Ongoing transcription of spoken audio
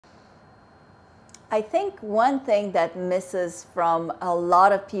I think one thing that misses from a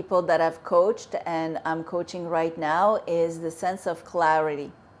lot of people that I've coached and I'm coaching right now is the sense of clarity.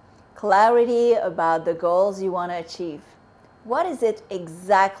 Clarity about the goals you want to achieve. What is it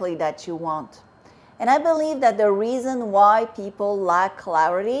exactly that you want? And I believe that the reason why people lack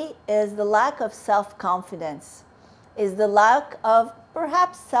clarity is the lack of self-confidence, is the lack of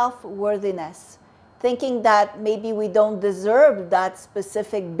perhaps self-worthiness, thinking that maybe we don't deserve that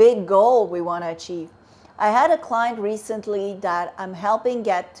specific big goal we want to achieve. I had a client recently that I'm helping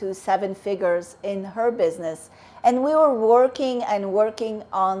get to 7 figures in her business, and we were working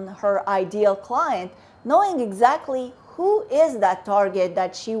on her ideal client, knowing exactly who is that target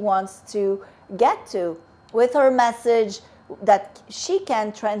that she wants to get to with her message that she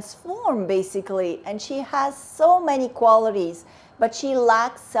can transform basically. And she has so many qualities, but she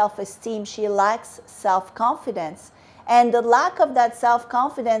lacks self-esteem, she lacks self-confidence. And the lack of that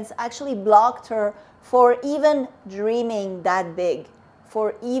self-confidence actually blocked her for even dreaming that big,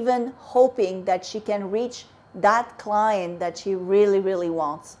 for even hoping that she can reach that client that she really, really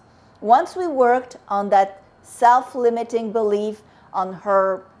wants. Once we worked on that self-limiting belief, on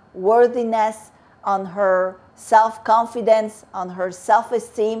her worthiness, on her self-confidence, on her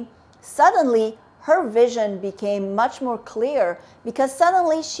self-esteem, suddenly her vision became much more clear, because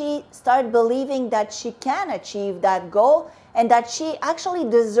suddenly she started believing that she can achieve that goal and that she actually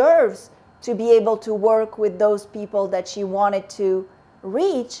deserves to be able to work with those people that she wanted to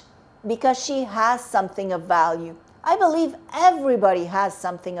reach, because she has something of value. I believe everybody has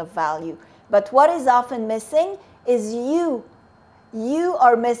something of value, but what is often missing is you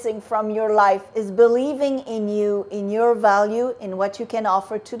are missing from your life is believing in you, in your value, in what you can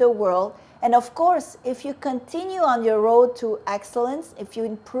offer to the world. And of course, if you continue on your road to excellence, if you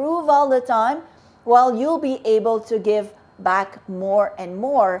improve all the time, well, you'll be able to give back more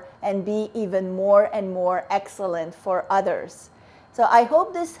and be even more and more excellent for others. So I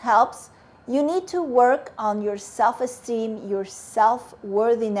hope this helps. You need to work on your self-esteem, your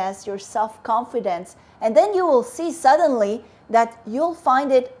self-worthiness, your self-confidence, and then you will see suddenly that you'll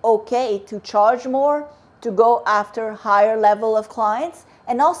find it okay to charge more, to go after higher level of clients,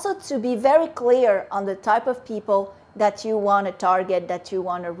 and also to be very clear on the type of people that you want to target, that you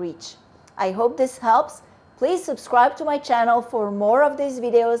want to reach. I hope this helps. Please subscribe to my channel for more of these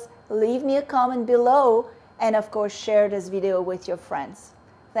videos. Leave me a comment below, and of course share this video with your friends.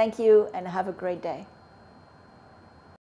 Thank you and have a great day.